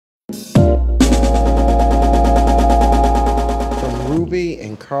From Ruby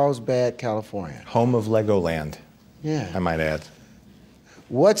in Carlsbad, California. Home of Legoland. Yeah. I might add.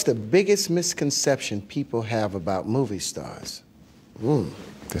 What's the biggest misconception people have about movie stars?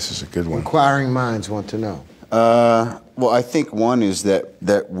 This is a good one. Inquiring minds want to know. Well, I think one is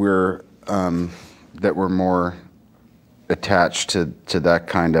that we're more attached to that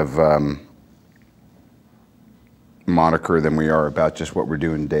kind of moniker than we are about just what we're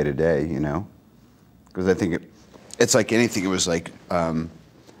doing day to day. You know, because I think it's like anything. It was like you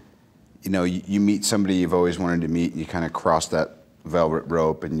know, you meet somebody you've always wanted to meet, and you kind of cross that velvet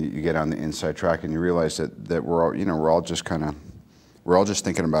rope, and you get on the inside track, and you realize that we're all, you know, we're all just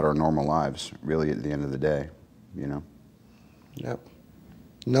thinking about our normal lives, really, at the end of the day, you know? Yep.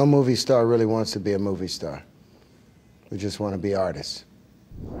 No movie star really wants to be a movie star. We just want to be artists.